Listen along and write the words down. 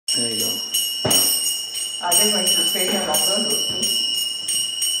There you go. Are they going to stay here longer, those two?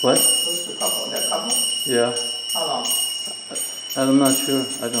 What? Those two couple, that couple? Yeah. How long? I'm not sure.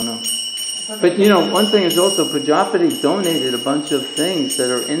 I don't know. But you know, one thing is also Prajapati donated a bunch of things that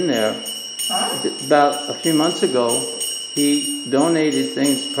are in there. Huh? About a few months ago, he donated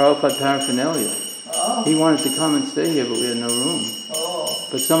things, Prabhupada paraphernalia. Oh. He wanted to come and stay here, but we had no room. Oh.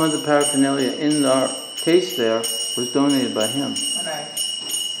 But some of the paraphernalia in our case there was donated by him. Nice.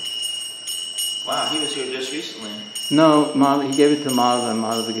 Wow, he was here just recently. No, he gave it to Madhava and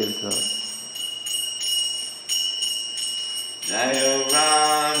Madhava gave it to us. Jaya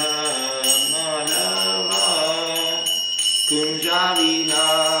Radha Madhava Kunja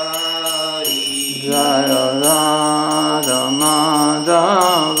Vihari. Jaya Radha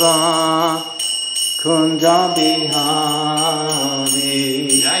Madhava Kunja Vihari.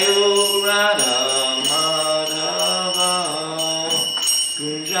 Jaya Radha Madhava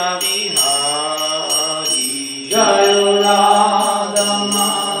Kunja Vihari. Jaya Radha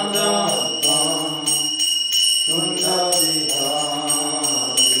Madhava Kunja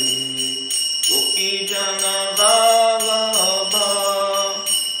Vihari. Gopi Jana Vallabha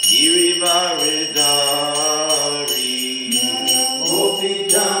Girivaridhari. Gopi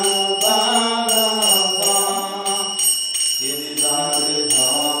Jana Vallabha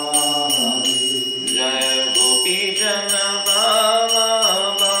Girivaridhari. Jaya Gopi Jana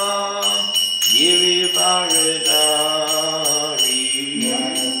Vallabha Girivaridhari.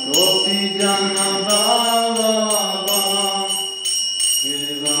 Gopi Jana Vallabha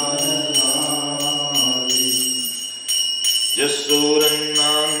Girivaridhari.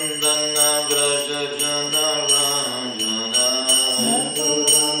 Jasodanandana Vraja Jana Ranjana.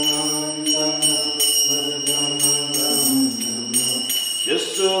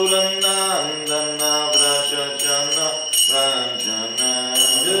 Jasodanandana Vraja Jana Ranjana.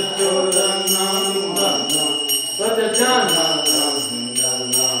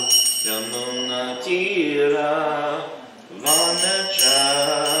 Yamuna Tira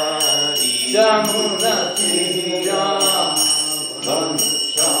Vanachari. Yamuna Tira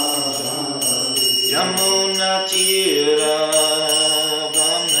Vanachari. Yamuna Tira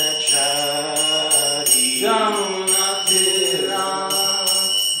Vanachari.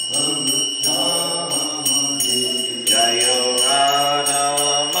 Jaya Radha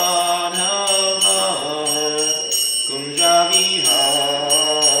Madhava Kunja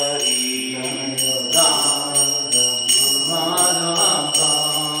Vihari.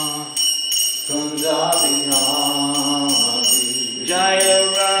 Jaya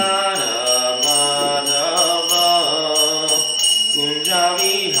Radha Madhava Kunja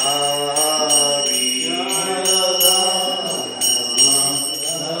Vihari.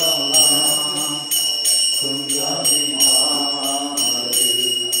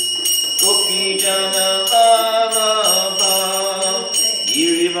 Gopi Jana Vallabha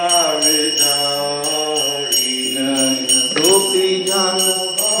Girivaridhari. Gopi Jana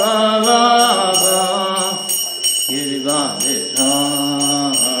Vallabha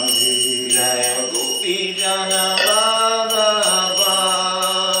Girivaridhari. Jaya Gopi Jana Vallabha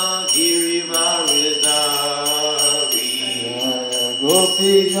Girivaridhari.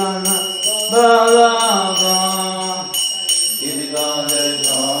 Gopi Jana Vallabha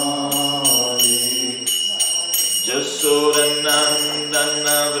Girivaridhari.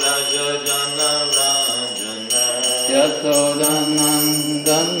 Jasodanandana Vraja Jana Ranjana.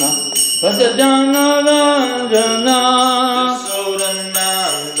 Yasodanandana Vraja Jana Ranjana.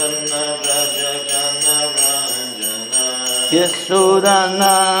 Jasodanandana Vraja Jana Ranjana.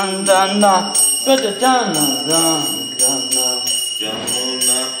 Yasodanandana Vraja Jana Ranjana.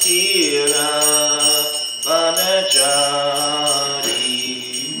 Yamuna Tira Vanachari.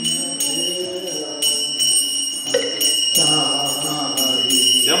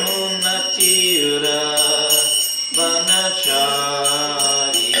 Yamuna Tira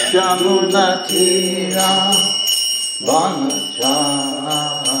Vanachari. Yamuna Tira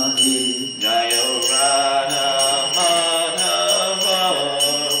Vanachari. Jaya Radha Madhava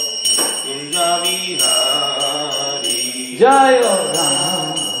Kunja Vihari. Jaya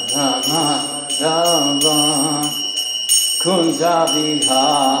Radha Madhava Kunja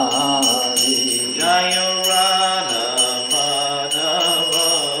Vihari. Jaya Radha Madhava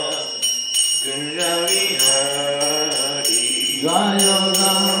Kunja Vihari. Jaya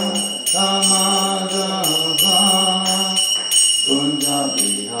Radha Madhava Kunja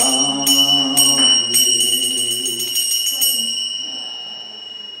Vihari.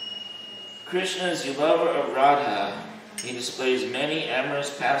 Krishna is the lover of Radha. He displays many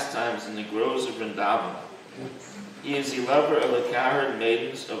amorous pastimes in the groves of Vrindavan. He is the lover of the cowherd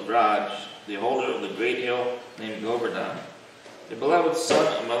maidens of Raj, the holder of the great hill named Govardhan, the beloved son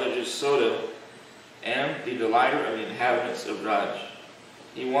of Mother Jasoda, and the delighter of the inhabitants of Raj.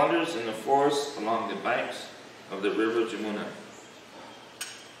 He wanders in the forest along the banks of the river Jamuna.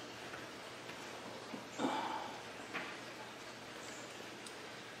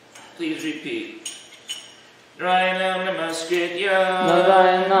 Please repeat. Narayanam Namaskritya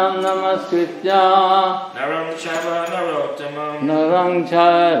Narayanam Namaskritya Naram Chaiva Narottamam Narang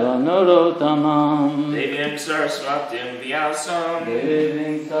Chaiva Narottamam Devyam Saraswatim Vyasam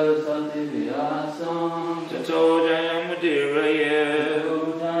Deving Saraswati Vyasam Tato Jayam Mudiraye.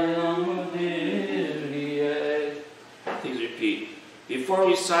 Please repeat. Before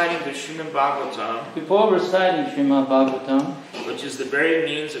reciting the Srimad Bhagavatam, which is the very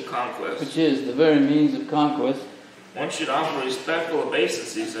means of conquest, one should offer respectful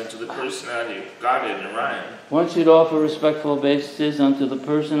obeisances unto the personality of Godhead Narayan. One should offer respectful obeisances unto the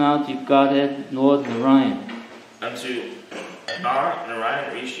personality of Godhead, Lord Narayan. Unto Nar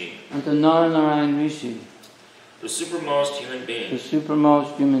Narayan Rishi. Unto Nar Narayan Rishi. The supermost human being. The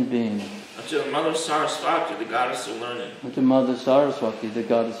supermost human being. Unto Mother Saraswati, the goddess of learning. Unto Mother Saraswati, the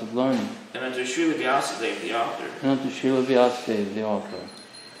goddess of learning. And unto Srila Vyasadeva, the author. And unto Srila Vyasadeva, the author.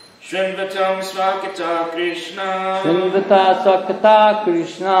 Shrinvatam Swakata Krishna. Shrinvata Swakata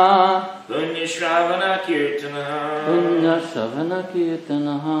Krishna. Punya Shravana Kirtana. Punya Shravana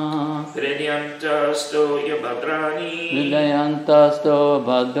Kirtana. Hridyanta Stoya Bhadrani. Hridayanta Sto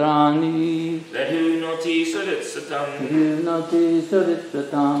Bhadrani. Ledhu Noti Suritsatam. Ledhu Noti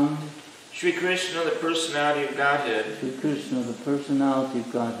Suritsatam. Sri Krishna, the personality of Godhead. Sri Krishna, the personality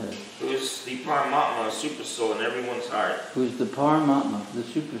of Godhead. Who is the Paramatma, super soul in everyone's heart. Who is the Paramatma, the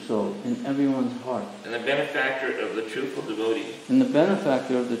super soul in everyone's heart. And the benefactor of the truthful devotee. And the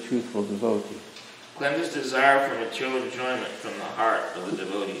benefactor of the truthful devotee. Cleanses desire for material enjoyment from the heart of the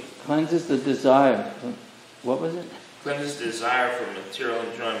devotee. Cleanses the desire. What was it? Cleanses desire for material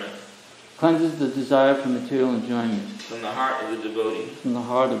enjoyment. Cleanses the desire for material enjoyment. From the heart of the devotee. From the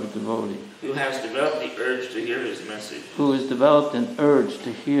heart of a devotee. Who has developed the urge to hear his message. Who has developed an urge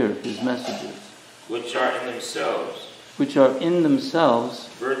to hear his messages. Which are in themselves. Which are in themselves.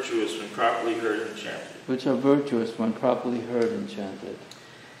 Virtuous when properly heard and chanted. Which are virtuous when properly heard and chanted.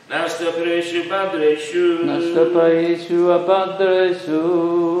 Nastapareshu Bhadreshu. Nastapareshu Abhadreshu.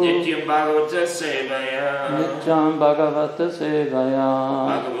 Nityam Bhagavata Sevaya. Nityam Bhagavata Sevaya.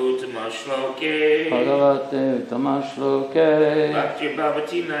 Bhagavutama Shloke. Bhagavate Utamashloke. Bhaktir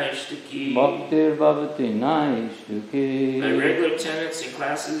Bhavati Naishtuki. Bhaktir Bhavati Naishtuki. By regular attendance in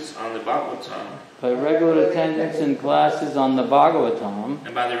classes on the Bhagavatam. By regular attendance in classes on the Bhagavatam.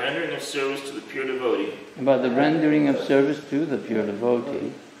 And by the rendering of service to the pure devotee. And by the rendering of service to the pure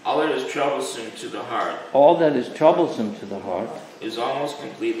devotee. All that is troublesome to the heart. All that is troublesome to the heart. Is almost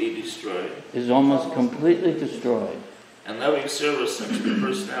completely destroyed. Is almost completely destroyed. And loving service unto the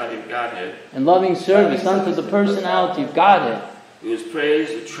personality of Godhead. And loving service unto the personality of Godhead. Who is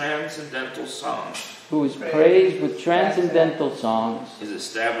praised with transcendental songs. Who is praised with transcendental songs. Is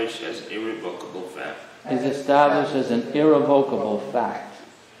established as an irrevocable fact. Is established as an irrevocable fact.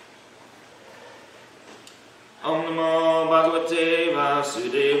 Om Namo Bhagavate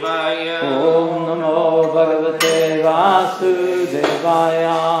Vasudevaya. Om Namo Bhagavate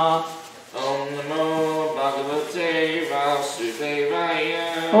Vasudevaya. Om Namo Bhagavate Vasudevaya.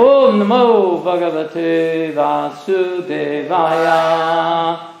 Om Namo Bhagavate Vasudevaya.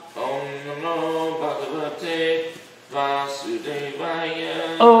 Om Namo Bhagavate Vasudevaya.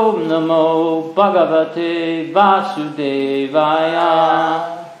 Om Namo Bhagavate Vasudevaya.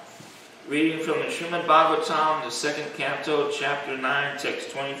 Reading from the Srimad Bhagavatam, the second canto, chapter 9, text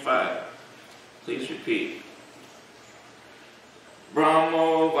 25. Please repeat.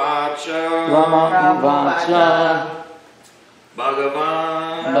 Brahmo Vacha. Brahma Vacha.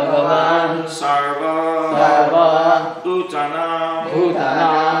 Bhagavan. Sarva. Bhutanam.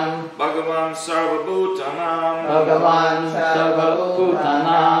 Bhagavan Sarva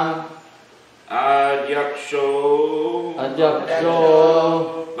Bhutanam. Adyaksho.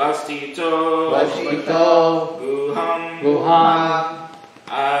 Vastito. Guham.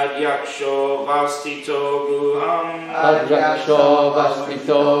 Adyaksho Vastito Guham. Adyaksho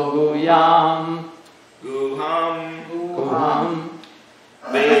Vastito Guyam. Guham.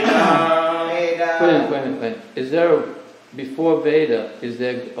 Veda. Wait. Is there, before Veda, is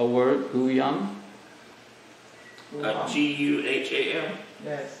there a word, Guyam? Guham.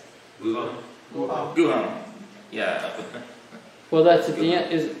 Yes. Guham. Yeah. Well, that's at the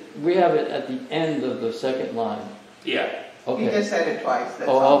end. We have it at the end of the second line. Yeah. Okay. He just said it twice. That's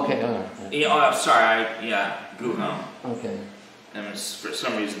Oh, all. okay. All right. Yeah, oh, I'm sorry. Guham. Okay. And for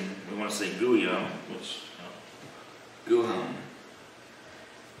some reason, we want to say Guyam, which Guham.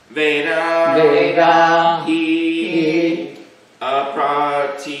 Veda. Veda. He.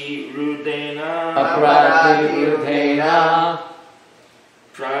 Aprati Rudena. Aprati Rudena.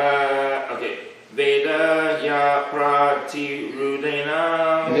 Okay. Veda ya prati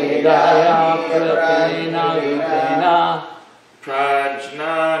Rudena. Veda ya Rudena.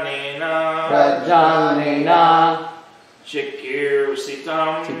 Prajnanena. Prajnanena. Chikir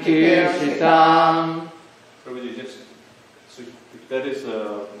Sitam. Prabhuji, just so if there is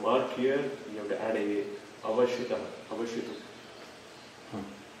a mark here, you have to add a avashita. Avashita.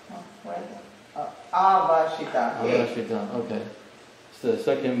 Avashita. Okay. It's the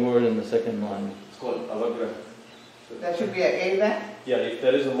second word in the second line. It's called avagraha. So There should be an A there? yeah, if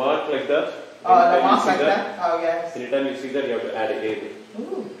there is a mark like that, Oh, the mark like that? Oh, yes. anytime you see that, you have to add a there.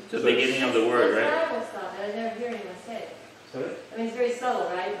 Ooh. It's the beginning of the word, right? That's Bible stuff. I never hear anyone say it. Sorry? I mean, it's very subtle,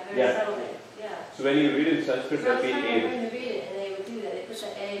 right? Very Yeah. subtle. Yeah. So when you read in Sanskrit, there will be Sometimes I'm a. going to read it, and they would do that. They put the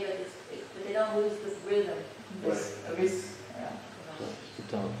A, but they don't lose the rhythm.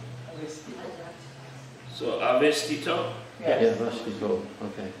 So Avestito. Yeah, Yes. Avashito.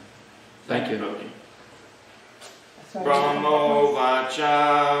 Okay. Thank you, you. Prabhu. Brahmo Vacha.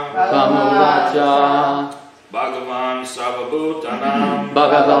 Brahmavacha. Bhagavan Sarvabhutanam.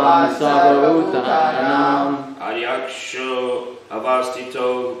 Bhagavan Sarvabhutanam. Aryaksho Avastito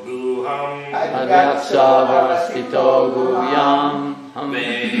Guham. Adhyaksa Varastito Guyam.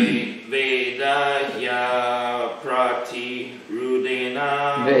 Vedaya Prati Rudena.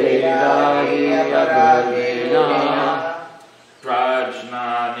 Vedaya Rudena.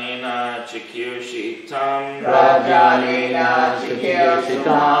 Prajnanena Chikirshitam. Prajanena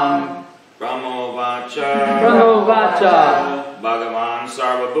Chikirsitam. Brahmovacha. Bhagavan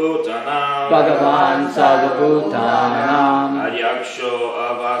Sarvabhutanam. Bhagavan Sarvabhutanam. Adyaksho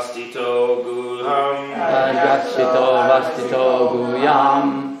Avastito Guham. Adhyakshito Vastito Guyam.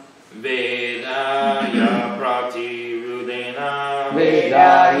 Vedaya Prati Rudena.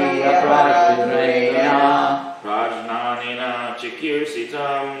 Vedaya Pratirena. Prajnanena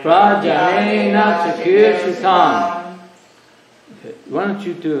Chikirsitam. Prajanena Chikirsitam. Okay. Why don't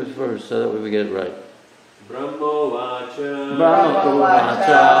you do it first so that way we get it right? Brahmovacha.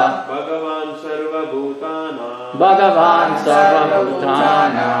 Brahmavacha. Bhagavan Sarvabhutanam. Bhagavan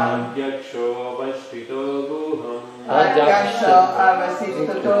Sarvabhutanam. Adyaksho Avastito Guham. Adyaksha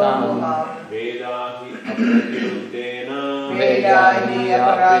Avasito Guham. Vedahi Apratirudena. Vedahi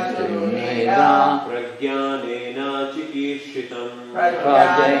Apratirudena. Prajnanena Chikirshitam.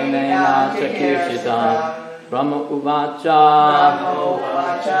 Prajanena Chikirsitam. Brahma Uvacha.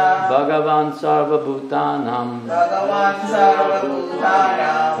 Bhagavan Sarvabhutanam.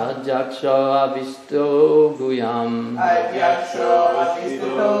 Adyaksha Avisto Guyam.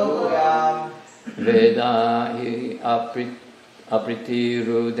 Vedahi Apriti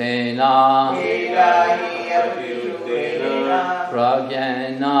Rudena.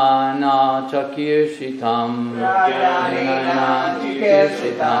 Prajanana Chakirsitam. Prajanana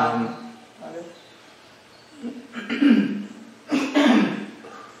Chakirsitam.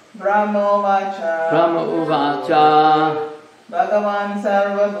 Brahma Uvacha. Bhagavan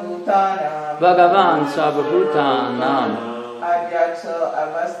Sarvabhutanam. Bhagavan Sarvabhutanam. Adyaksha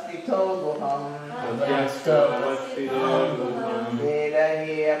Avastito Guham.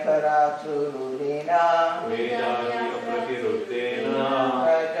 Vedahi Aparaturudena.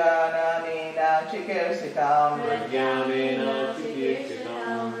 Prajananena Chikirsitam.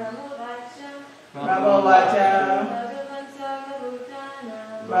 Brahmovacha.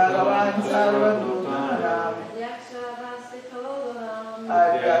 Bhagavan Sarvabhutanam.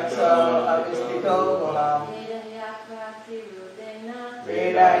 Adyaksha Avastito Guham.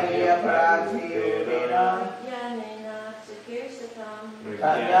 Vedahi Aparatirudena.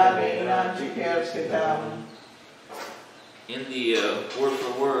 Prajnanena Chikirsitam. In the word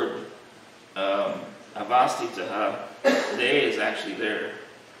for word, Avastitaha, the A is actually there.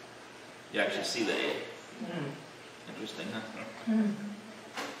 You actually see the A. Interesting, huh?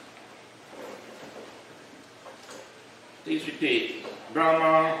 Please repeat.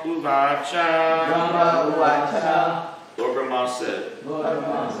 Brahma Uvacha. Brahma Uvacha. Lord Brahma said.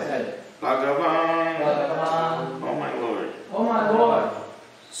 Brahma said. Bhagavan. Bhagavan. Oh my Lord. Oh my Lord.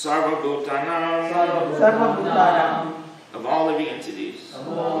 Sarvabhutanam. Sarvabhutanam. Of all living entities. Of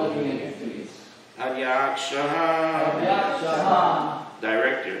all living entities. Adyakshaha. Adyakshaha.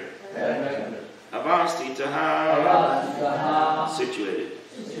 Director. Director. Avastitaha. Avastitaha. Situated.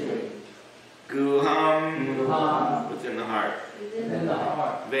 Situated. Guham. Guham. Within the heart. Within the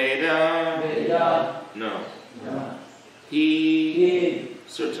heart. Veda. Veda. No. No. He.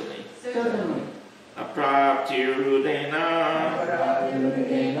 Certainly. Certainly. Apraptirudena.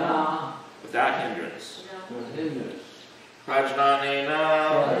 Prajnanena. Without hindrance. With hindrance. Prajnanena.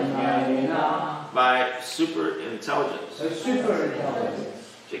 Prajnanena. By super intelligence. A super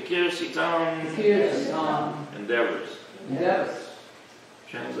intelligence. Chikirsitam. Kirtan. Endeavors. Endeavors.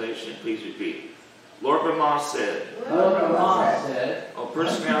 Translation, please repeat. Lord Brahma said, Lord Brahma said, O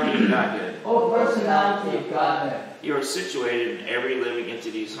personality of Godhead, O personality of Godhead, you are situated in every living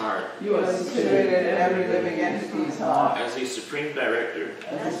entity's heart. You are situated in every living entity's heart as the Supreme Director.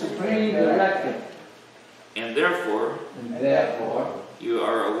 As the Supreme Director. And therefore, you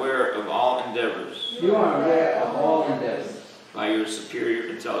are aware of all endeavors. You are aware of all endeavors. By your superior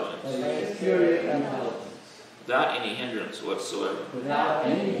intelligence. By your superior intelligence. Without any hindrance whatsoever. Without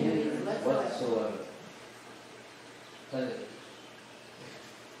any hindrance whatsoever.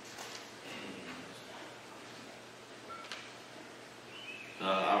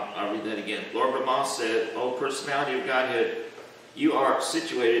 I'll read that again. Lord Brahma said, O personality of Godhead, you are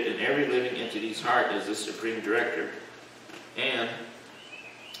situated in every living entity's heart as the Supreme Director. And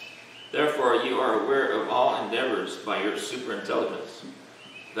therefore you are aware of all endeavors by your superintelligence,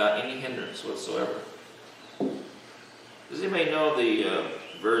 without any hindrance whatsoever. Does anybody know the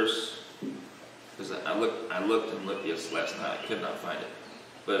verse? Because I looked this last night. I could not find it.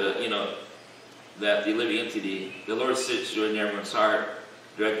 But that the living entity, the Lord sits in everyone's heart,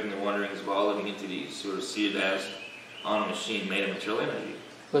 directing the wanderings of all living entities who are seated as on a machine made of material energy.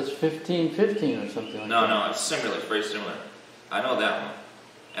 But it's 15:15 or something like that. No, it's similar. It's very similar. I know that one.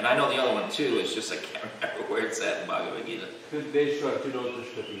 And I know the other one too. It's just I can't remember where it's at in Bhagavad Gita.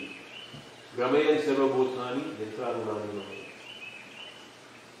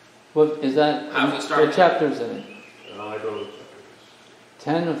 What is that? How's it start? What chapter is it in? I don't know.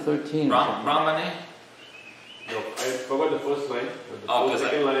 10 or 13? Brahmane? No, I forgot the first line. The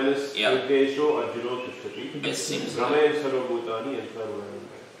second line is Uddesho Arjuno Tishtati. It seems like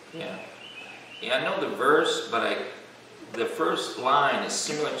Yeah, I know the verse, but the first line is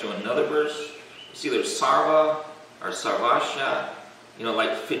similar to another verse. It's either Sarva or Sarvasha,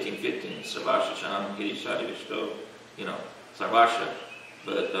 like 15:15, Sarvasha Sham, Hirishadi Vishto, Sarvasha.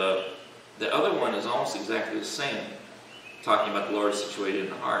 But the other one is almost exactly the same, talking about the Lord situated in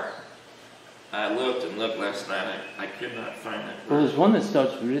the heart. I looked and looked last night, I could not find that verse. Well, there's one that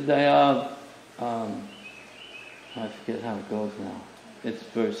starts Hridaya, I forget how it goes now. It's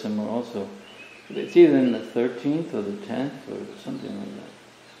very similar also. It's either in the 13th or the 10th or something like that.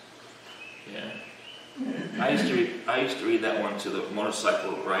 Yeah. I used to read that one to the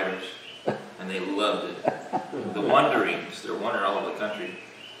motorcycle riders, and they loved it. The wanderings, they're wandering all over the country,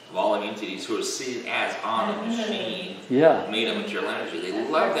 of all the entities who are seated as on a machine made of material energy. They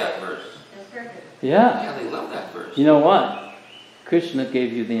love that verse. Yeah. Yeah, they love that verse. You know what? Krishna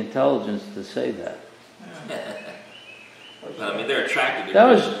gave you the intelligence to say that. But I mean, they're attracted to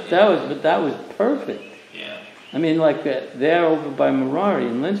Krishna. That was perfect. Yeah. I mean, like they're over by Murari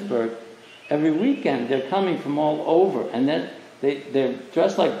in Lynchburg. Every weekend they're coming from all over, and then they're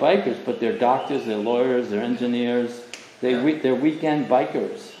dressed like bikers, but they're doctors, they're lawyers, they're engineers. They're weekend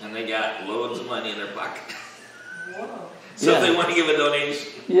bikers. And they got loads of money in their pocket. Whoa. So if they want to give a donation.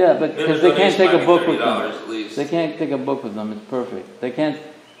 Yeah, but because they can't take a book with them. At least. They can't take a book with them. It's perfect.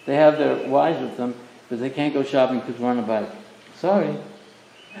 They have their wives with them, but they can't go shopping because we're on a bike. Sorry.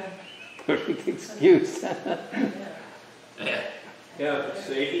 Perfect excuse. Yeah, it's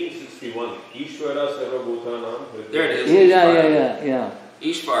 1861. Ishvara Sarva Bhutanam. There it is. Yeah.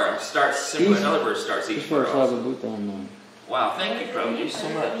 Ishvara starts similar. Another verse starts Ishvara. Wow, thank you, Prabhu, so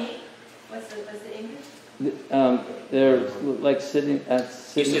much. What's the English? They're like sitting.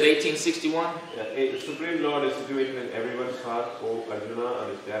 You said 1861? Yeah, the Supreme Lord is situated in everyone's heart, O Arjuna,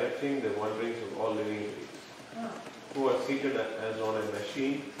 and is directing the wanderings of all living entities, who are seated as on a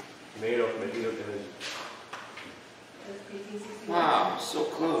machine made of material energy. Wow, so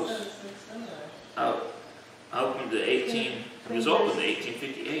close. I opened the 18. It was opened in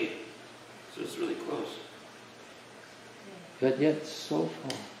 1858, so it's really close. But yet so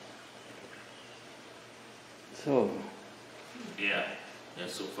far. So. Yeah,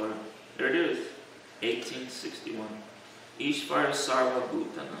 so far. There it is. 1861. Ishvara Sarva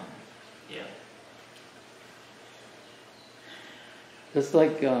Bhutanam. Yeah. It's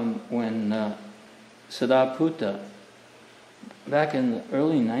like when Siddhartha, back in the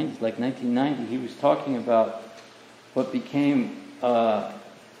early 90s, like 1990, he was talking about what became,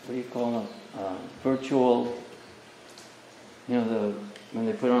 virtual, when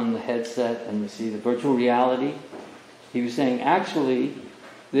they put on the headset and you see the virtual reality. he was saying actually,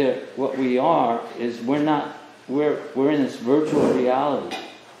 what we are is we're in this virtual reality.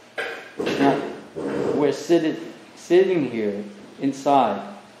 We're sitting here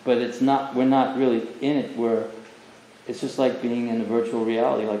inside, but we're not really in it. It's just like being in a virtual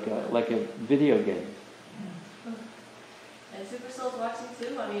reality, like a video game. And Super Soul's watching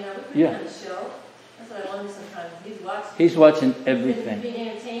too? I mean, we put on the show. That's what I wonder sometimes. He's watching everything. Being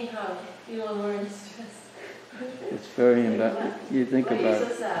entertained, how people are in distress. It's very embarrassing. You think Why about are you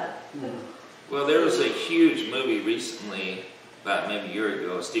so it. sad? Well, there was a huge movie recently, about maybe a year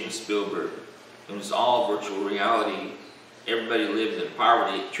ago, Steven Spielberg. It was all virtual reality. Everybody lived in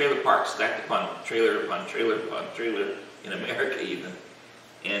poverty. Trailer parks stacked upon trailer upon trailer upon trailer, in America even.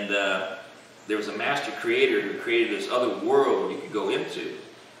 And there was a master creator who created this other world you could go into.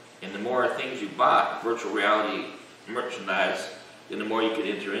 And the more things you bought, virtual reality merchandise, then the more you could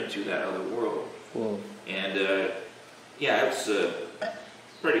enter into that other world. Whoa. And yeah, it's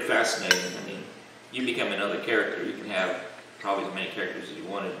pretty fascinating. I mean, you become another character. You can have probably as many characters as you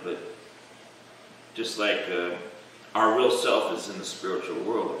wanted, but just like our real self is in the spiritual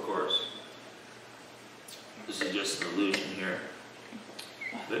world, of course. This is just an illusion here.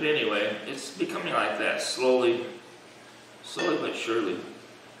 But anyway, it's becoming like that, slowly but surely.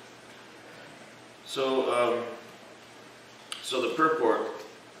 So, so the purport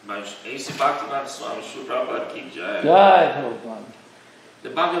by A.C. Bhaktivedanta Swami Srila Prabhupada Ki Jai. Jai Prabhupada. The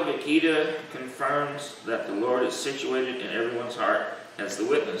Bhagavad Gita confirms that the Lord is situated in everyone's heart as the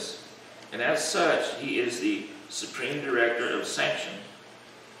witness, and as such, He is the Supreme Director of Sanction.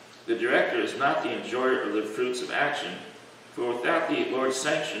 The Director is not the enjoyer of the fruits of action, for without the Lord's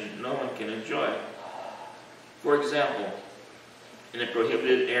sanction, no one can enjoy. For example, in a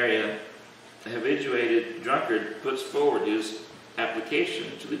prohibited area, the habituated drunkard puts forward his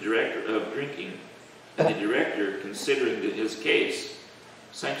application to the Director of drinking, and the Director, considering his case,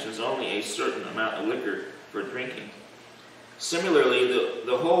 sanctions only a certain amount of liquor for drinking. Similarly,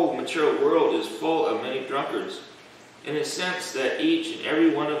 the whole material world is full of many drunkards, in a sense that each and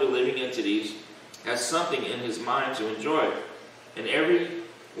every one of the living entities has something in his mind to enjoy, and every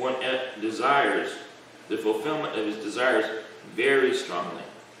one desires the fulfillment of his desires very strongly.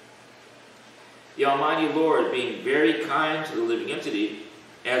 The Almighty Lord, being very kind to the living entity,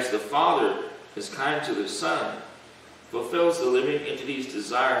 as the Father is kind to the Son, fulfills the living entity's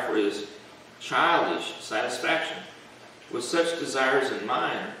desire for his childish satisfaction. With such desires in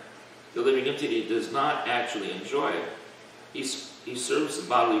mind, the living entity does not actually enjoy it. He serves the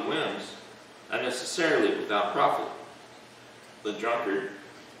bodily whims, unnecessarily without profit. The drunkard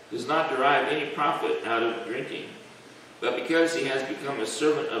does not derive any profit out of drinking, but because he has become a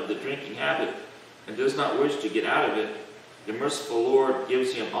servant of the drinking habit and does not wish to get out of it, the merciful Lord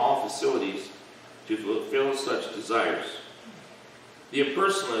gives him all facilities to fulfill such desires. The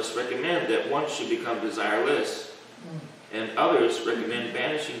impersonalists recommend that one should become desireless, and others recommend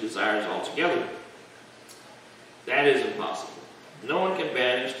banishing desires altogether. That is impossible. No one can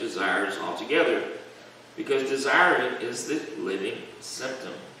banish desires altogether, because desiring is the living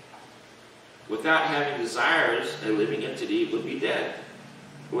symptom. Without having desires, a living entity would be dead,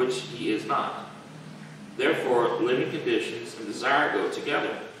 which he is not. Therefore, living conditions and desire go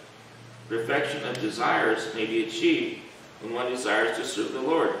together. Perfection of desires may be achieved when one desires to serve the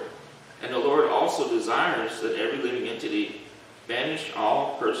Lord. And the Lord also desires that every living entity banish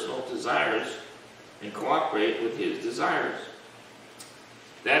all personal desires and cooperate with his desires.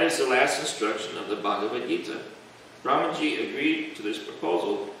 That is the last instruction of the Bhagavad Gita. Brahmaji agreed to this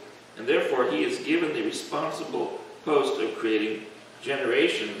proposal, and therefore he is given the responsible post of creating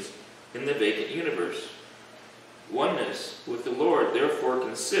generations in the vacant universe. Oneness with the Lord therefore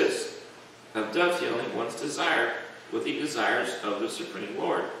consists of dovetailing one's desire with the desires of the Supreme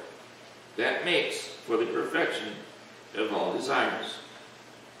Lord. That makes for the perfection of all desires.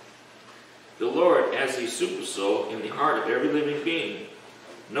 The Lord, as the Super Soul in the heart of every living being,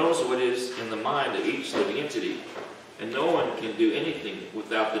 knows what is in the mind of each living entity, and no one can do anything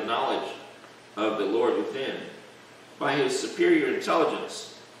without the knowledge of the Lord within. By his superior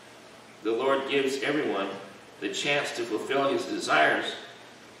intelligence, the Lord gives everyone the chance to fulfill his desires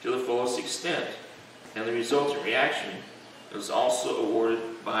to the fullest extent, and the resultant reaction is also awarded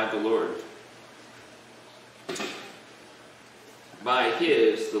by the Lord. By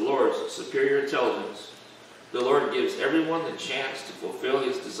the Lord's superior intelligence, the Lord gives everyone the chance to fulfill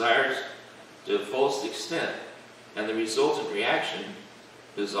his desires to the fullest extent, and the resultant reaction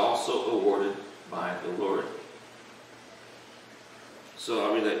is also awarded by the Lord. So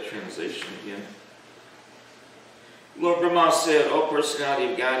I'll read that translation again. Lord Brahma said, O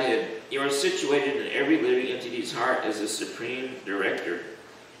personality of Godhead, you are situated in every living entity's heart as the supreme director,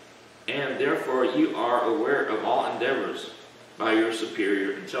 and therefore you are aware of all endeavors by your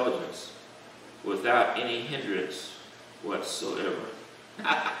superior intelligence, without any hindrance whatsoever.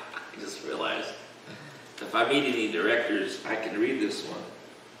 I just realized, if I meet any directors, I can read this one.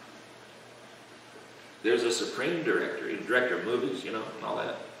 There's a supreme director, a director of movies, and all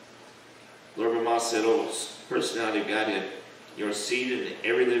that. Lord Brahma said, O personality of Godhead, you are seated in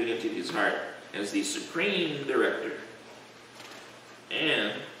every living entity's heart as the supreme director,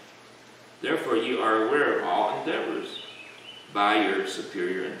 and therefore you are aware of all endeavors by your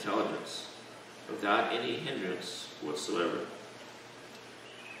superior intelligence, without any hindrance whatsoever.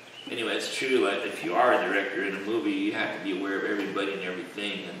 Anyway, it's true, like if you are a director in a movie, you have to be aware of everybody and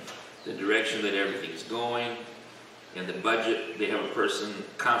everything, and the direction that everything's going, and the budget. They have a person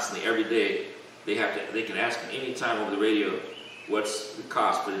constantly, every day, they can ask them any time over the radio, what's the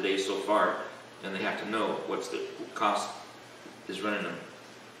cost for the day so far, and they have to know what's the cost is running them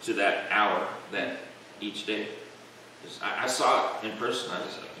to that hour, that each day. I saw it in person. I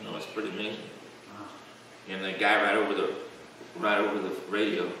just, it's pretty amazing. And the guy right over the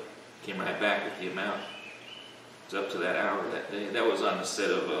radio came right back with the amount. It's up to that hour that day. That was on the set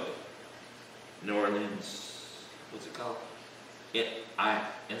of New Orleans. What's it called?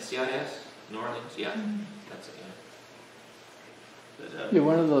 NCIS? New Orleans? Yeah, that's it. Yeah. But, You're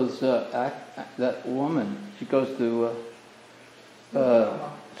one of those. That woman. She goes to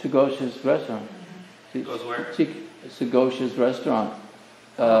Sugosha's restaurant. Goes where? Sugosha's restaurant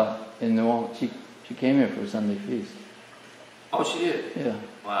in New Orleans. She came here for a Sunday feast. Oh, she did? Yeah.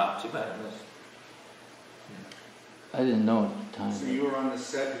 Wow, too bad I missed. I didn't know at the time. So you were on the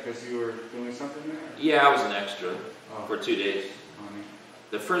set because you were doing something there? Yeah, I was an extra for 2 days. Funny.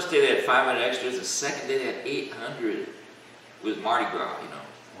 The first day they had 500 extras. The second day they had 800 with Mardi Gras,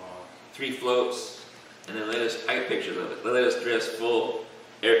 Wow. 3 floats, and they let us, I got pictures of it, they let us dress full,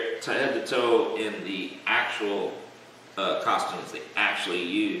 head to toe in the actual costumes they actually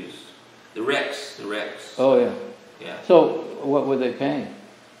used. The Rex. Oh yeah. Yeah. So what were they paying?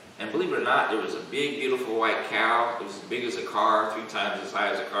 And believe it or not, there was a big, beautiful white cow. It was as big as a car, 3 times as high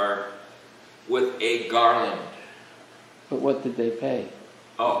as a car, with a garland. But what did they pay?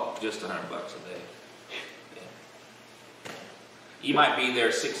 Oh, just $100 a day. Yeah. You might be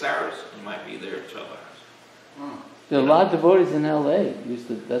there 6 hours. You might be there 12 hours. Oh. There are a lot of devotees in L.A.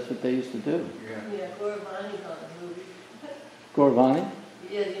 That's what they used to do. Yeah. Gauravani's on the movie. Gauravani?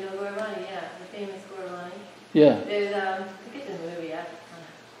 Yeah, you know Gauravani, yeah, the famous Gauravani. Yeah. There's, I forget the movie,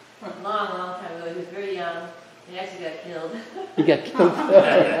 long time ago. He was very young. He actually got killed. He got killed.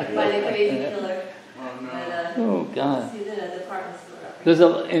 By the crazy killer. Oh, no. But, Oh God. he's in a department store. There's a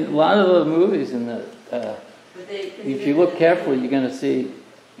lot of the movies in the. But If you look carefully, you're going to see,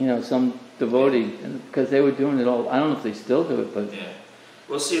 some devotee, because they were doing it all. I don't know if they still do it, but Yeah.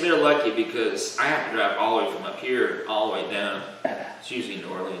 Well, see, they're lucky because I have to drive all the way from up here all the way down. It's usually New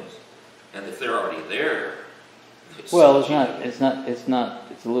Orleans, and if they're already there, well, it's not.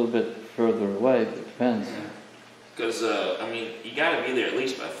 It's a little bit further away. But it depends. Because you got to be there at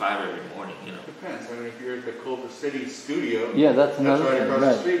least by 5 every morning. Depends. I mean, if you're at the Culver City studio, Yeah, that's another right thing. across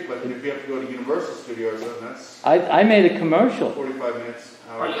Right. the street. But if you have to go to Universal Studios, then that's I made a commercial. 45 minutes.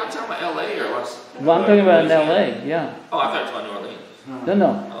 Are you talking about L.A. or what's? Well, I'm talking about in L.A. Yeah. Oh, I thought you were talking about New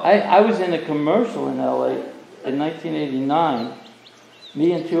Orleans. No. I was in a commercial in L.A. in 1989.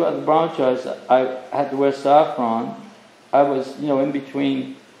 Me and 2 other brahmacharis. I had to wear saffron. I was, in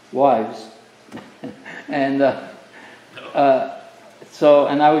between wives, and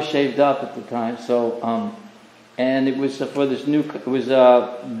and I was shaved up at the time. So, and it was for this new. It was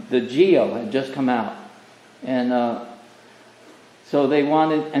the Geo had just come out, and so they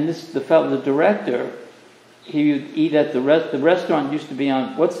wanted. And the director, he would eat at the restaurant used to be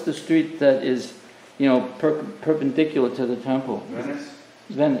on what's the street that is, perpendicular to the temple? Venice?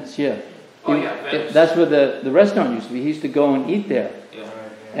 Oh, Venice, yeah. Venice. That's where the restaurant used to be. He used to go and eat there. Yeah.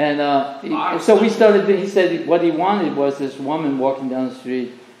 And so we started, he said what he wanted was this woman walking down the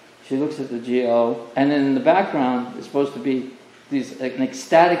street. She looks at the GO, and then in the background is supposed to be an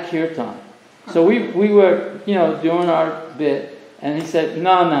ecstatic kirtan. So we were, doing our bit, and he said,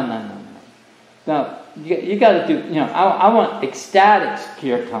 no, you got to do, I want ecstatic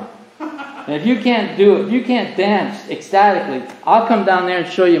kirtan. And if you can't do it, if you can't dance ecstatically, I'll come down there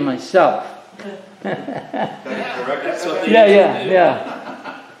and show you myself. That's what they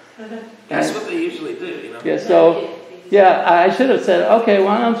Yeah. That's what they usually do, Yeah, so, I should have said, okay,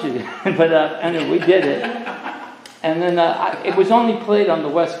 why don't you? But anyway, we did it. And then it was only played on the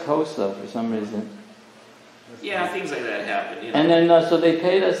West Coast, though, for some reason. Yeah, things like that happen. You know? And then, so they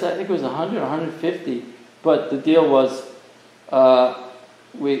paid us, I think it was 100 or 150, but the deal was,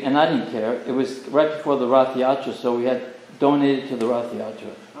 and I didn't care, it was right before the Rath Yatra, so we had donated to the Rath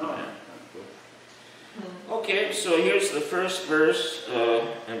Yatra. Oh, Okay, so here's the first verse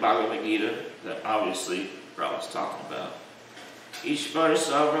in Bhagavad Gita that obviously Prabhup's talking about. Ishvar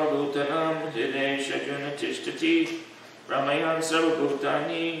Sarvabhutanam Hidesha Junatishtati Ramayan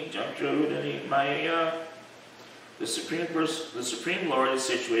Sarvabhutani Jantrudani Maya. The Supreme Lord is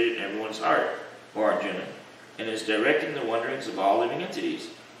situated in everyone's heart, O Arjuna, and is directing the wanderings of all living entities,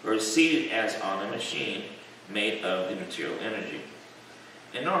 or is seated as on a machine made of the material energy.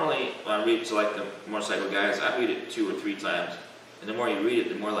 And normally, when I read to like the motorcycle guys, I read it 2 or 3 times. And the more you read it,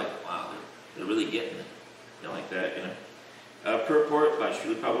 the more like, wow, they're really getting it. You know, like that, you know. Purport by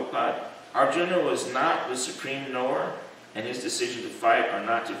Srila Prabhupada. Arjuna was not the supreme knower, and his decision to fight or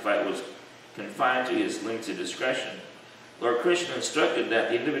not to fight was confined to his limited discretion. Lord Krishna instructed that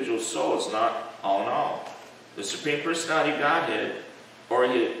the individual soul is not all in all. The Supreme Personality of Godhead, or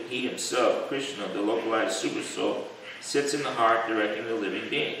he himself, Krishna, the localized super soul, sits in the heart directing the living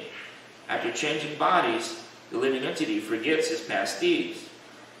being. After changing bodies, the living entity forgets his past deeds.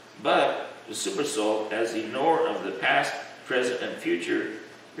 But the super soul, as the knower of the past, present, and future,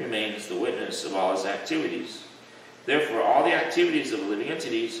 remains the witness of all his activities. Therefore, all the activities of the living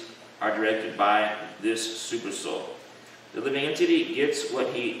entities are directed by this super soul. The living entity gets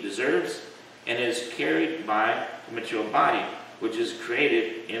what he deserves and is carried by the material body, which is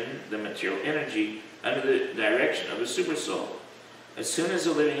created in the material energy under the direction of the super soul. As soon as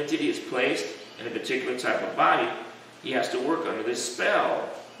the living entity is placed in a particular type of body, he has to work under the spell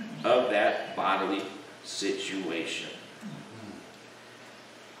of that bodily situation.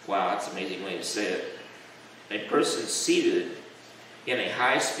 Wow, that's an amazing way to say it. A person seated in a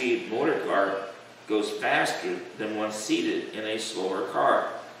high-speed motor car goes faster than one seated in a slower car,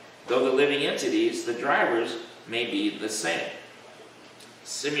 though the living entities, the drivers, may be the same.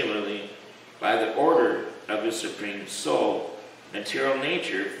 Similarly, by the order of the Supreme Soul, material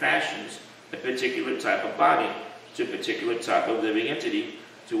nature fashions a particular type of body to a particular type of living entity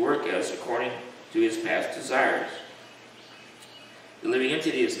to work as according to his past desires. The living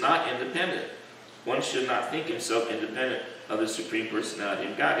entity is not independent. One should not think himself independent of the Supreme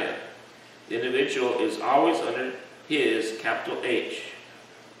Personality of Godhead. The individual is always under his, capital H,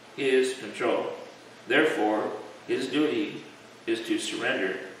 his control. Therefore, his duty is to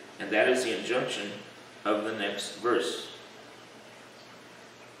surrender, and that is the injunction of the next verse.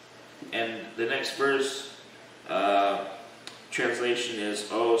 And the next verse, translation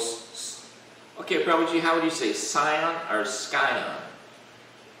is, okay, Prabhuji, how would you say, Sion or Skion?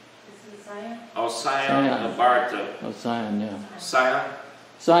 This is Sion? Oh, Sion, Bharata. Oh, Sion, yeah. Sion?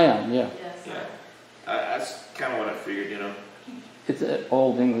 Sion, yeah. Yes. Yeah. That's kind of what I figured, you know. It's an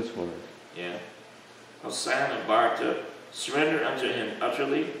old English word. Yeah. Oh, Sion and Bharata, surrender unto him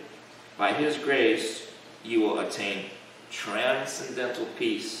utterly. By his grace, you will attain transcendental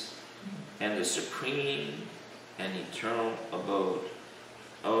peace and the supreme and eternal abode.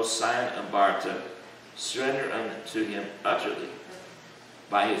 O Sion and Bharata, surrender unto him utterly.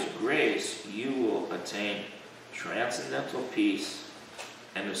 By his grace, you will attain transcendental peace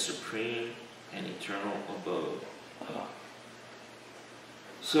and the supreme and eternal abode.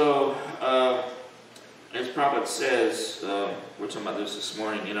 So, as Prabhupada says, we're talking about this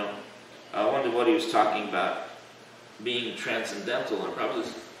morning, you know, I wondered what he was talking about being transcendental, and Prabhupada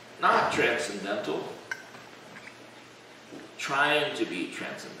says, not transcendental, trying to be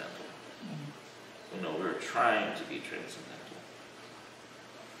transcendental. You know, we're trying to be transcendental.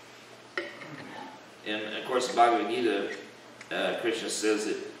 And of course, in Bhagavad Gita, Krishna says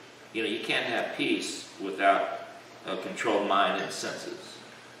that, you know, you can't have peace without a controlled mind and senses.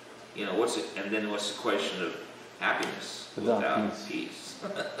 You know, and then what's the question of happiness without peace?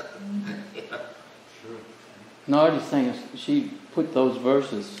 You know? Sure. Naradi's saying she put those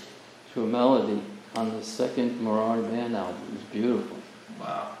verses to a melody on the second Murari Band album. It was beautiful.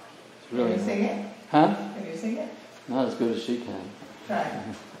 Wow. It's really Can you sing it? Huh? Can you sing it? Not as good as she can. Try.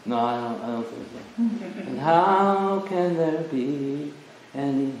 No, I don't think so. And how can there be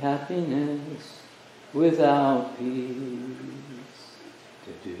any happiness without peace?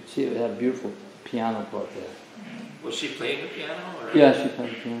 She had a beautiful piano part there. Was she playing the piano? Or? Yeah, she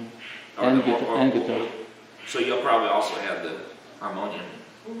played the piano. And guitar. So you'll probably also have the harmonium.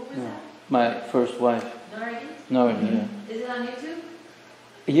 Who was Yeah. that? My first wife. Naradi? Naradi, yeah. Is it on YouTube?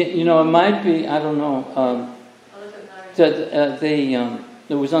 You know, it might be, I don't know. I'll look up Naradi.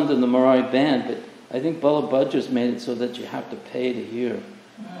 It was under the Murari Band, but I think Bala Budges made it so that you have to pay to hear.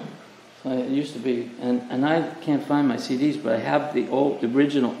 So it used to be, and I can't find my CDs, but I have the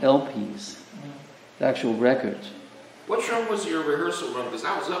original LPs, the actual records. Which room was your rehearsal room? Because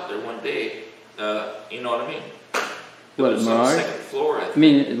I was up there one day. You know what I mean? It What, was on the Mirage? second floor, I think. You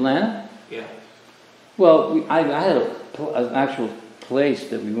mean Atlanta? Yeah. Well, I had an actual place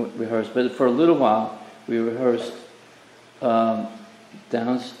that we rehearsed, but for a little while we rehearsed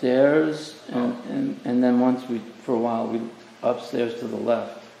downstairs, and then for a while we upstairs to the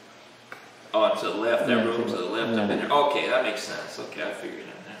left. Oh, to the left, that Yeah, room to the left yeah. up in there. Okay, that makes sense. Okay, I figured it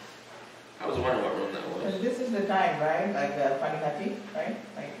out now. I was wondering what room that was. And this is the time, right? Like the Panikati, right?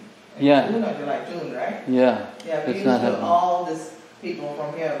 Like Yeah. June or July, June, right? Yeah. Yeah, we It's used not to happening. all these people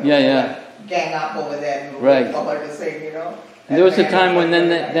from here. Yeah, yeah. Like, gang up over there and Right. wait for her to sing, you know. And there was a And time when then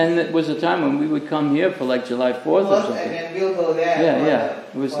then it was a time when we would come here for like July 4th or and something. then we'll go there. Yeah, for yeah.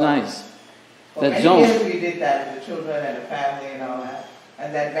 the- It was for- nice. For That many zone. years we did that with the children and the family and all that.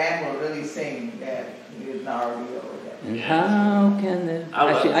 And that band will really sing there in Narvi over there. And how can it?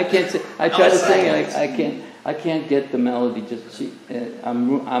 I Actually, love- I can't say. I I try to love sing silence. it. I can't get the melody. Just see,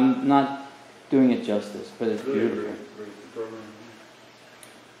 I'm not doing it justice, but it's Really beautiful. very determined.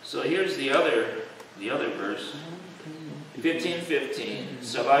 So here's the other verse. 15:15.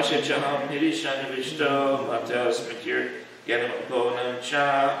 Savasha chaham hirishan vishto matas mitir ganam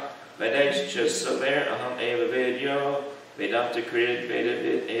cha vedesh cha saver aham eva vedyo vedanta krid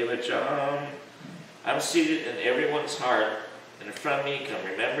vedavid eva chaham. I'm seated in everyone's heart, and in front of me come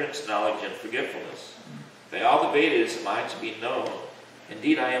remembrance, knowledge, and forgetfulness. By all the Vedas am I to be known.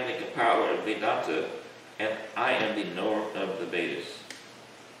 Indeed, I am the compiler of Vedanta, and I am the knower of the Vedas.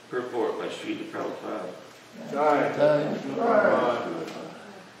 Purport by Srila Prabhupada.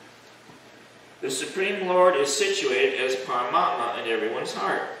 The Supreme Lord is situated as Paramatma in everyone's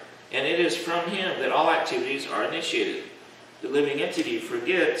heart, and it is from Him that all activities are initiated. The living entity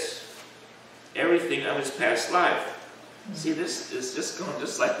forgets everything of his past life. See, this is just going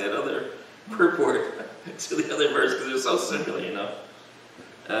just like that other purport to the other verse, because they're so similar, you know.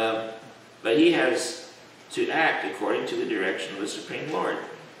 But he has to act according to the direction of the Supreme Lord,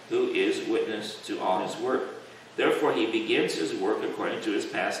 who is witness to all his work. Therefore, he begins his work according to his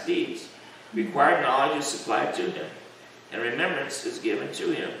past deeds. Required knowledge is supplied to him, and remembrance is given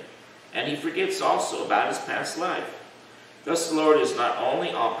to him, and he forgets also about his past life. Thus, the Lord is not only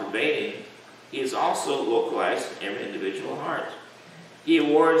all-pervading, he is also localized in every individual heart. He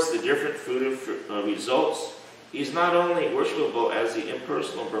awards the different fruit of results. He is not only worshipable as the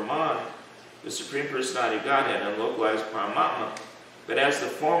impersonal Brahman, the Supreme Personality of Godhead, and localized Paramatma, but as the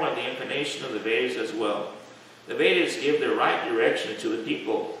form of the incarnation of the Vedas as well. The Vedas give the right direction to the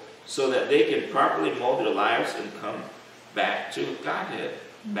people so that they can properly mold their lives and come back to Godhead,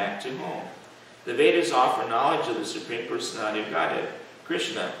 back to home. The Vedas offer knowledge of the Supreme Personality of Godhead,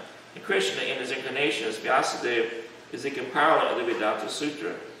 Krishna. And Krishna, in his incarnation as Vyasadeva, is the compiler of the Vedanta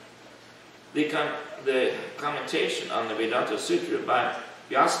Sutra. The commentation on the Vedanta Sutra by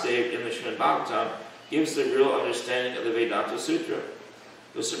Vyasadeva in the Srimad Bhagavatam gives the real understanding of the Vedanta Sutra.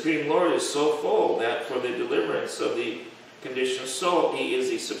 The Supreme Lord is so full that for the deliverance of the conditioned soul, he is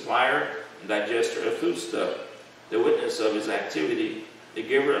the supplier and digester of foodstuff, the witness of his activity, the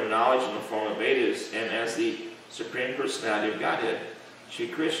giver of knowledge in the form of Vedas, and as the Supreme Personality of Godhead, Sri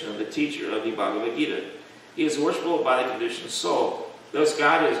Krishna, the teacher of the Bhagavad Gita. He is worshipable by the conditioned soul. Thus,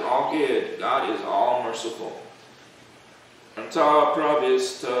 God is all good. God is all merciful. Anta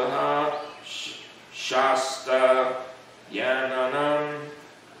pravistaha shasta yananam.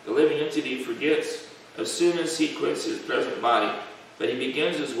 The living entity forgets as soon as he quits his present body, but he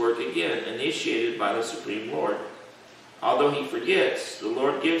begins his work again, initiated by the Supreme Lord. Although he forgets, the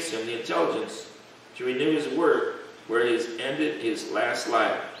Lord gives him the intelligence to renew his work where he has ended his last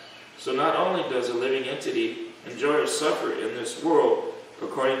life. So not only does a living entity enjoy or suffer in this world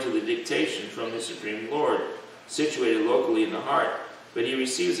according to the dictation from the Supreme Lord, situated locally in the heart, but he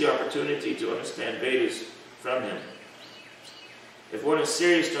receives the opportunity to understand Vedas from him. If one is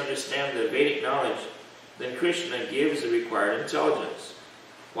serious to understand the Vedic knowledge, then Krishna gives the required intelligence.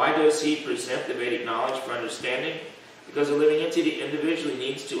 Why does he present the Vedic knowledge for understanding? Because a living entity individually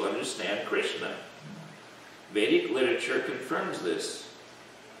needs to understand Krishna. Vedic literature confirms this.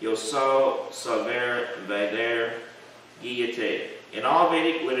 Yoso saver veder giyate. In all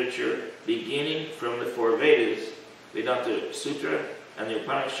Vedic literature, beginning from the four Vedas, Vedanta Sutra, and the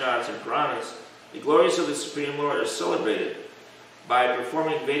Upanishads and Puranas, the glories of the Supreme Lord are celebrated. By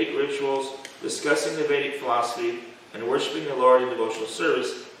performing Vedic rituals, discussing the Vedic philosophy, and worshiping the Lord in devotional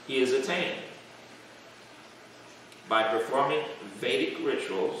service, he is attained. By performing Vedic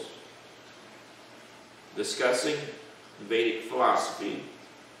rituals, discussing Vedic philosophy,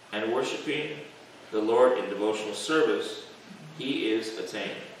 and worshiping the Lord in devotional service, he is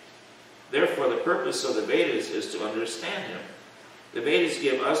attained. Therefore, the purpose of the Vedas is to understand him. The Vedas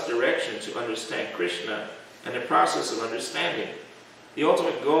give us direction to understand Krishna and the process of understanding. The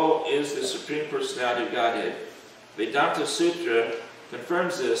ultimate goal is the Supreme Personality of Godhead. Vedanta Sutra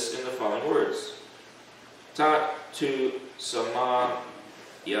confirms this in the following words. Tat tu samavayat.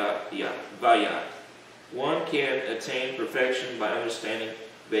 One can attain perfection by understanding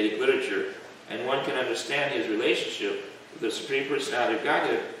Vedic literature, and one can understand his relationship with the Supreme Personality of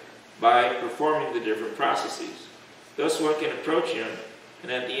Godhead by performing the different processes. Thus one can approach him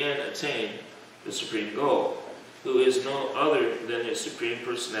and at the end attain the supreme goal, who is no other than his Supreme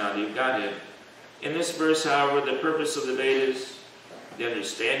Personality of Godhead. In this verse, however, the purpose of the Vedas, the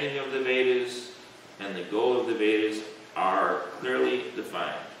understanding of the Vedas, and the goal of the Vedas are clearly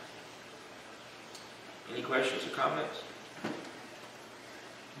defined. Any questions or comments?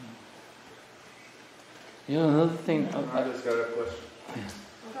 You know, another thing... I just got a question.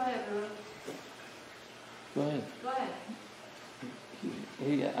 Go ahead, Prabhu. Go ahead. Go ahead.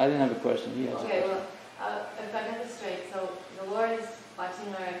 I didn't have a question. He has a Okay, question. well, if I got this straight, so the Lord is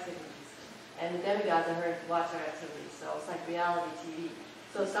watching our activities, and the demigods are heard to watch our activities, so it's like reality TV.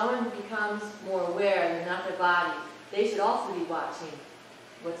 So if someone becomes more aware and they're not their body, they should also be watching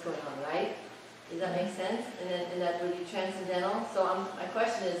what's going on, right? Does that make sense? And that would be transcendental. So my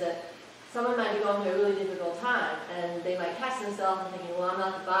question is that someone might be going through a really difficult time, and they might catch themselves and thinking, well, I'm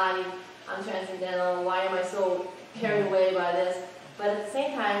not the body, I'm transcendental, why am I so carried away by this? But at the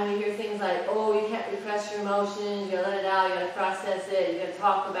same time, we hear things like, oh, you can't repress your emotions, you gotta let it out, you gotta process it, you gotta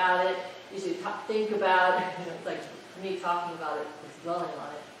talk about it, you should think about it. It's like, for me, talking about it is dwelling on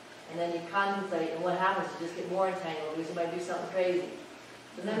it. And then you contemplate, and what happens? You just get more entangled, because you might do something crazy.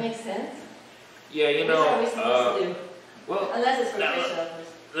 Does that make sense? Yeah, you What are we supposed to do? well, Unless it's for Krishna, of course.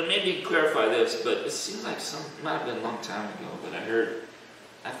 let me clarify this, but it seems like it might have been a long time ago that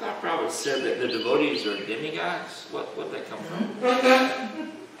I thought Prabhu said that the devotees are demigods. Where'd that come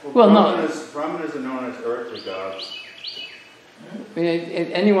from? Well, no. Brahmanas are known as earthly gods. I mean,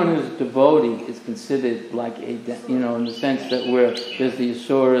 anyone who's a devotee is considered like a, in the sense that there's the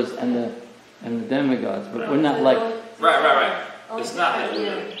asuras and the demigods, but we're not like... Right. It's not that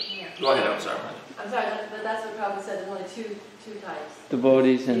weird. Go ahead, I'm sorry. I'm sorry, but that's what Prabhu said. There's only two types.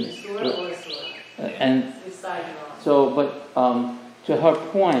 Devotees and... Asura or Asura. And so, but to her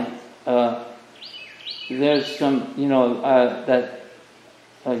point, there's some, that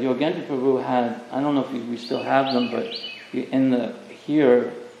Yogendra Prabhu had, I don't know if we still have them, but he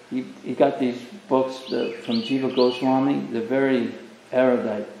got these books from Jiva Goswami. They're very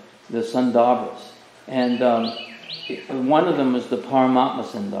erudite, the Sandarbhas. And one of them was the Paramatma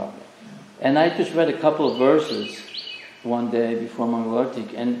Sandarbha. And I just read a couple of verses one day before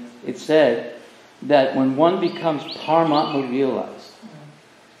Mangalartik, and it said that when one becomes Paramatma realized,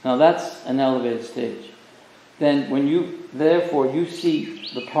 now that's an elevated stage, then therefore you see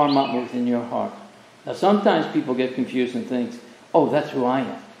the Paramatma within your heart. Now sometimes people get confused and think, oh, that's who I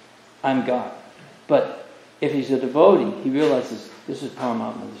am. I'm God. But if he's a devotee, he realizes this is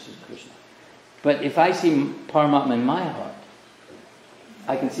Paramatma, this is Krishna. But if I see Paramatma in my heart,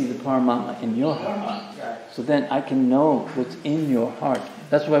 I can see the Paramatma in your heart. So then I can know what's in your heart.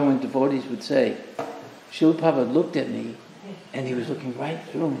 That's why when devotees would say, Srila Prabhupada looked at me and he was looking right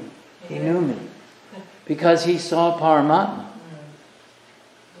through me. He knew me. Because he saw Paramatma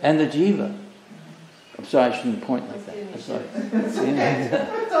and the Jiva. I'm sorry, I shouldn't point like that. I'm sorry.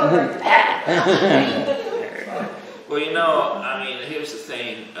 Well, here's the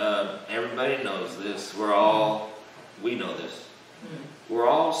thing. Everybody knows this. We know this. We're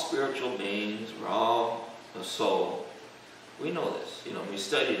all spiritual beings. We're all a soul. We know this. We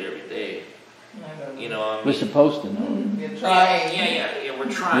study it every day. We're supposed to know. You're trying. Yeah, we're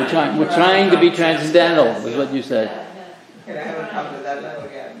trying. We're trying to be transcendental, is what you said. I haven't come to that level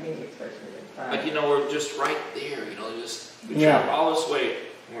yet, me especially. But we're just right there, we travel all this way,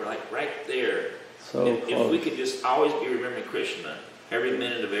 and we're like right there. So if we could just always be remembering Krishna every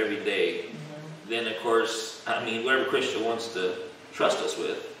minute of every day, then of course, whatever Krishna wants to trust us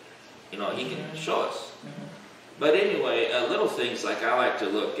with, he can show us. But anyway, little things like I like to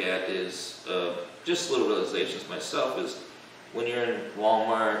look at is just little realizations myself is when you're in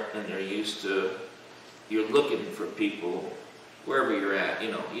Walmart and you're looking for people wherever you're at,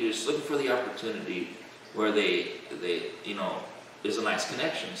 you're just looking for the opportunity where they there's a nice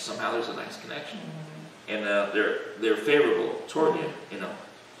connection. Somehow there's a nice connection. And they're favorable toward you,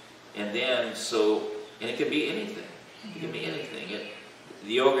 And then, and it could be anything. It could be anything.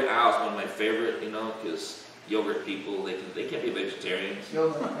 The yogurt aisle is one of my favorite, because yogurt people. They can be vegetarians,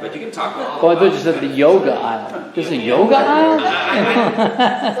 Yoga. but you can talk all Oh, I about thought you said the yoga aisle. There's a yoga aisle?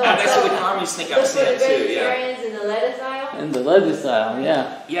 that's what the communists think I'm So for the saying too. Yeah. vegetarians in the lettuce aisle? In the lettuce aisle,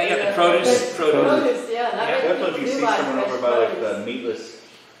 yeah. Yeah, the produce. Yeah, not Yeah, many That's what people you do see buy someone over fresh by like produce. the meatless,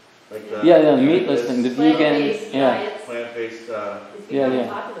 like the Yeah, the meatless thing, the vegan, Plant-based yeah, diets. plant-based It's Yeah, becoming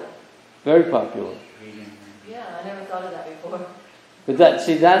yeah. popular. very popular. vegan. Yeah, I never thought of that before. But that's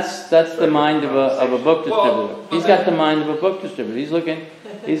the mind of a book distributor. Well, He's got the mind of a book distributor. He's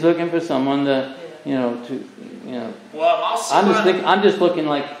looking for someone to, Well, also I'm just looking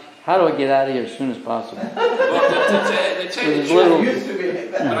like, how do I get out of here as soon as possible? Well, to tell you the There's truth, little- It used to be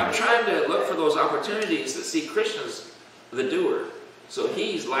like but that. I'm trying to look for those opportunities to see Krishna's the doer. So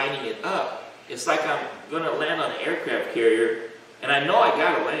he's lining it up. It's like I'm going to land on an aircraft carrier, and I know I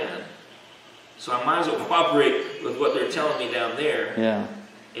got to land. So I might as well cooperate with what they're telling me down there, Yeah,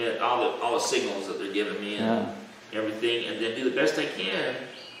 and all the signals that they're giving me, and yeah. everything, and then do the best I can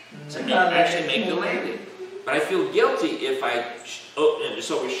to actually make the landing. But I feel guilty if I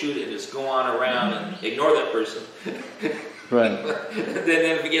just overshoot it and just go on around and ignore that person. Right.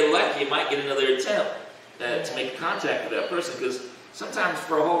 then if you get lucky, you might get another attempt to make contact with that person. Because sometimes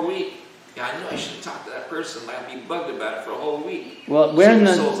for a whole week, I know I shouldn't talk to that person. I'd be bugged about it for a whole week. Well, wearing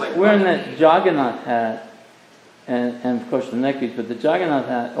Soul's like wearing bugging. that Jagannath hat, and of course the necklace, but the Jagannath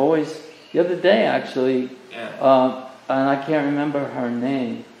hat always. The other day, actually, Yeah. and I can't remember her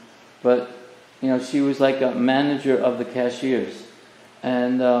name, but she was like a manager of the cashiers,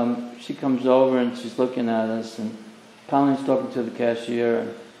 and she comes over and she's looking at us, and Colleen's talking to the cashier,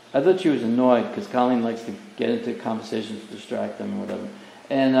 and I thought she was annoyed because Colleen likes to get into conversations to distract them or whatever,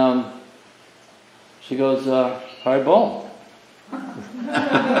 and she goes, "Hard ball."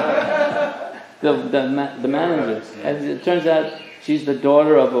 the manager, and it turns out she's the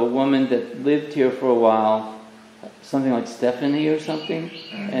daughter of a woman that lived here for a while, something like Stephanie or something,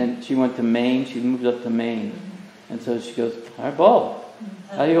 and she went to Maine. She moved up to Maine, and so she goes, "Hard ball.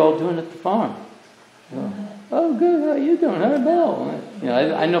 How you all doing at the farm?" "Oh, good. How you doing? Hard ball."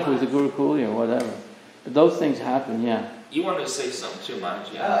 I know if it was a Gurukuli or whatever, but those things happen. Yeah. You wanted to say something too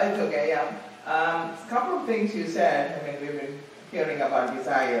much, yeah? It's okay, yeah. A couple of things you said. I mean, we've been hearing about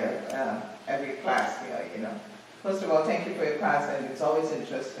desire every class here, First of all, thank you for your class, and it's always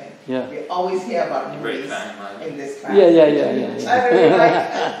interesting. Yeah. We always hear about Great movies time, man. in this class. Yeah. I really like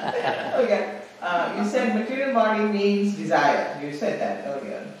that. Okay. You said material body means desire. You said that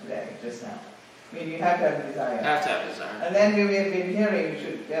earlier today, just now. I mean, you have to have desire. Have to have desire. And then we have been hearing you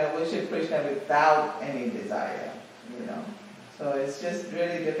should worship Krishna without any desire, So it's just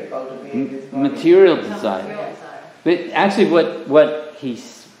really difficult to be in this body. Material Some desire. material desire. But actually, what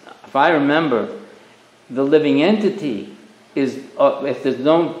if I remember, the living entity is, if there's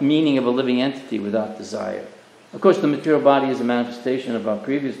no meaning of a living entity without desire. Of course, the material body is a manifestation of our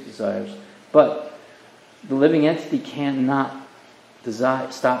previous desires, but the living entity cannot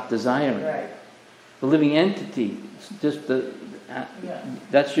stop desiring. Right. The living entity, just Yeah.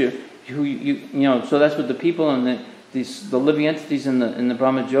 that's so that's what the people in the living entities in the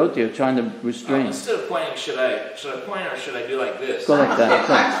Brahma Jyoti are trying to restrain. Instead of pointing, should I point or should I do like this? Go like that.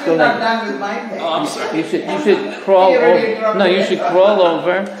 I'm still Go not like done with my thing. Oh, I'm sorry. You should crawl You already over. dropped No, you it. should crawl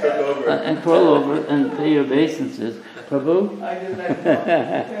over Took over. and crawl over and pay your obeisances. Prabhu? I just let it go.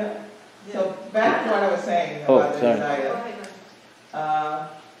 Yeah. So back to what I was saying Oh, about the sorry. desire.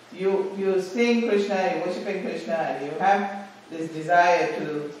 You sing Krishna, you're worshipping Krishna, and you have this desire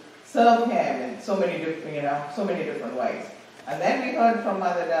to serve him in so many different ways. And then we heard from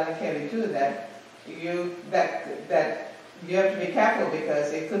Mother Dalikeri too that you have to be careful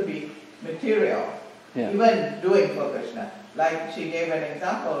because it could be material, Yeah. even doing for Krishna. Like she gave an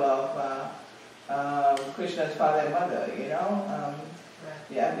example of Krishna's father and mother,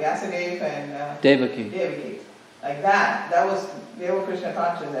 Vyasadeva and Devaki. Devaki. Like that. They were Krishna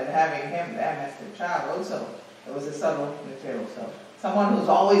conscious, and having him them as the child also, it was a subtle material. So someone who's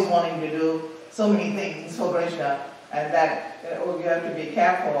always wanting to do so many things for Krishna, and that you have to be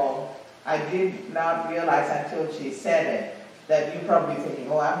careful. I did not realize until she said it that you're probably thinking,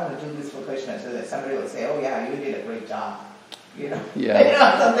 oh, I'm going to do this for Krishna, so that somebody will say, oh yeah, you did a great job. Yeah.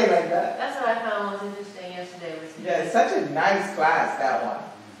 Something like that. That's what I found most interesting yesterday. Yeah, it's such a nice class, that one.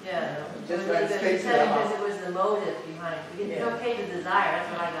 Yeah. Just It went was straight to the because heart. it was the motive behind it. It's Yeah. okay to desire. That's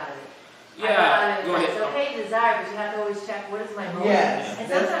what I got it. Yeah, go It's ahead. okay to desire, but you have to always check what is my motive. Yes, And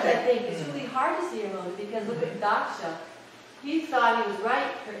that's sometimes I check. think it's really hard to see your motive because look at Daksha. He thought he was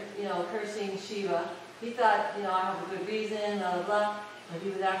right, cursing Shiva. He thought, I have a good reason, blah, blah, blah. But he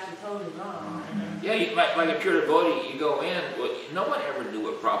was actually totally wrong. Yeah, like a pure devotee, you go in, well, no one ever knew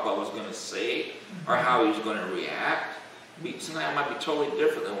what Prabhupada was going to say or how he was going to react. Sometimes it might be totally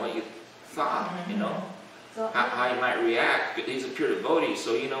different than what you thought, you know, So, how he might react. But he's a pure devotee,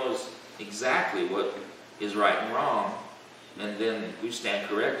 so he knows exactly what is right and wrong. And then we stand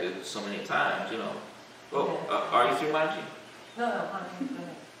corrected so many times, you know. Well, are you through, Manji? no, go ahead.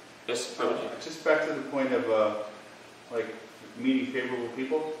 Yes, Prabhuji. Just back to the point of like meeting favorable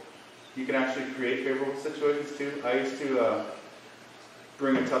people. You can actually create favorable situations too. I used to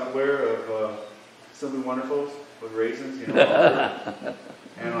bring a Tupperware of Simply Wonderfuls with raisins, you know.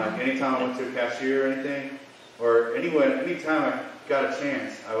 And like anytime I went to a cashier or anything, or anytime I got a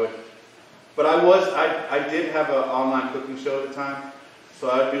chance, I would. But I did have an online cooking show at the time, so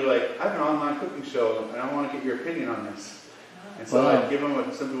I'd be like, I have an online cooking show, and I want to get your opinion on this. And so I'd give them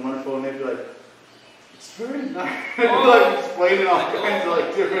a Simply Wonderful, and they'd be like, it's very nice. Like explaining all kinds of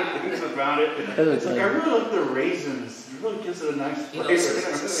like different things about it. It's like, I really like the raisins. It really gives it a nice flavor.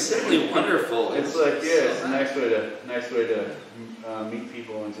 It's simply wonderful. It's like, yeah, it's a nice way to meet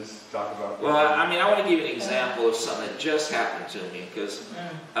people and just talk about. Well, I mean, I want to give you an example of something that just happened to me, because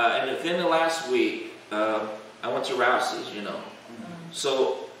and within the last week, I went to Rouse's, you know.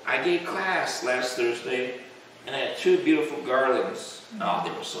 So I gave class last Thursday, and I had 2 beautiful garlands. Oh,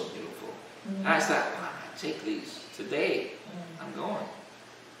 they were so beautiful. And I thought, wow, I'll take these today. I'm going.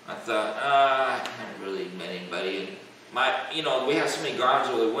 I thought, I haven't really met anybody. And you know, we have so many garlands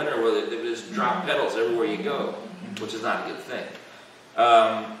over the winter where they just drop petals everywhere you go, which is not a good thing.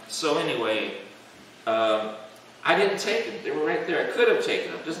 So anyway, I didn't take them. They were right there. I could have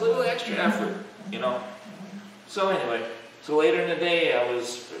taken them. Just a little extra effort, you know. So anyway, so later in the day, I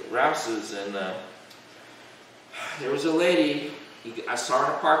was at Rouse's, and there was a lady. I saw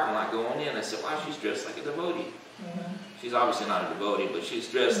her in a parking lot going in. I said, wow, she's dressed like a devotee. She's obviously not a devotee, but she's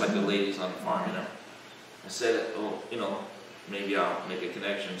dressed like the ladies on the farm, you know. I said, oh, you know, maybe I'll make a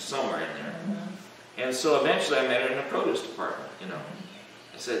connection somewhere in there. And so eventually I met her in the produce department, you know.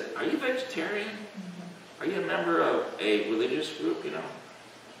 I said, are you vegetarian? Are you a member of a religious group, you know?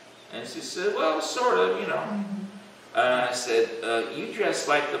 And she said, well, sort of, you know. And I said, you dress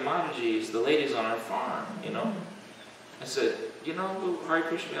like the Matajis, the ladies on our farm, you know. I said, you know, Hare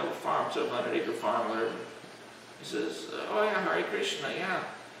Krishna, we have a farm, 700-acre farm, whatever. He says, oh yeah, Hare Krishna, yeah.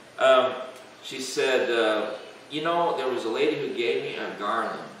 She said, you know, there was a lady who gave me a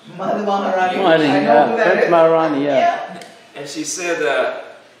garland. Mother Maharani. That's Maharani, yeah. And she said,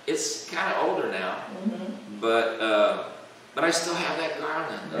 it's kind of older now, but I still have that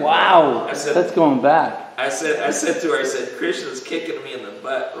garland. Wow, I said, that's going back. I said to her, I said, Krishna's kicking me in the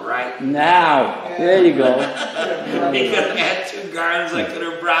butt right now. There you go. He could have had 2 garlands I could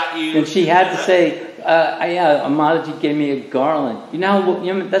have brought you. And she had to say, yeah, Mataji gave me a garland. You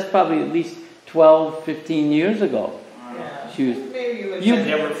know, that's probably at least 12, 15 years ago. Yeah. She was. Maybe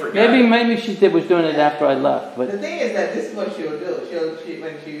never forgot. Maybe she was doing it after I left. But the thing is that this is what she'll do.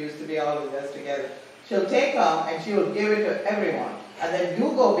 When she used to be all of us together, she'll take them and she will give it to everyone. And then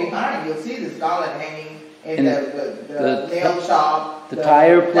you go behind, you'll see this garland hanging in the nail shop, the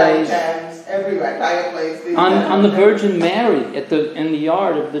tire place, everywhere, tire place. On the Virgin Mary in the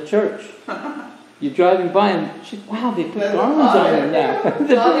yard of the church. You're driving by and wow, they put garlands on there now.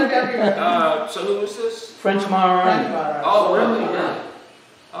 So who was this? French Maharani. Oh, really? Yeah.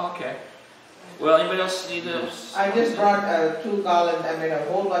 Oh, okay. Well, anybody else need those? I just brought 2 garlands, a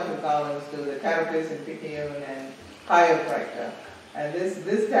whole bunch of garlands to the therapist in Picayune and chiropractor. And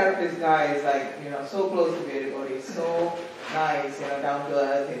this therapist guy is like, you know, so close to beautiful. He's so nice, you know, down to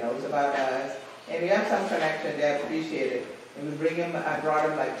earth, he knows about us. And we have some connection, they appreciate it. And I brought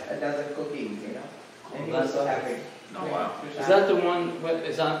him like a dozen cookies, you know. And he was so happy. Oh, wow. Is that the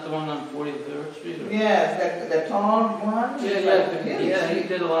one on 43rd Street? Or? Yes, the tall one. Yeah, he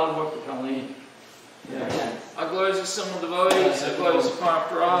did a lot of work for Colleen. Yeah. Our glories are similar devotees, our glories are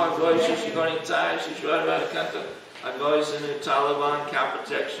Parapara, our glories are Shigoni Tai, Shishwara Kanta, our glories are New Talavana, cow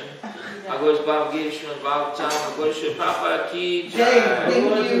protection, our glories Bhagavatam, Srimad Bhagavatam, our glories are Papa Ki Jai.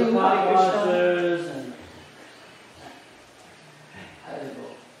 Thank you.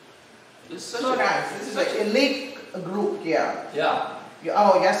 So nice. This is an elite group here. Yeah.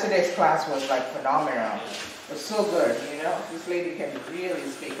 Yesterday's class was like phenomenal. It was so good, you know. This lady can really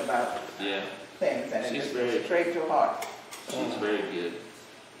speak about things, and it's straight to heart. She's very good.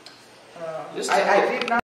 I did not.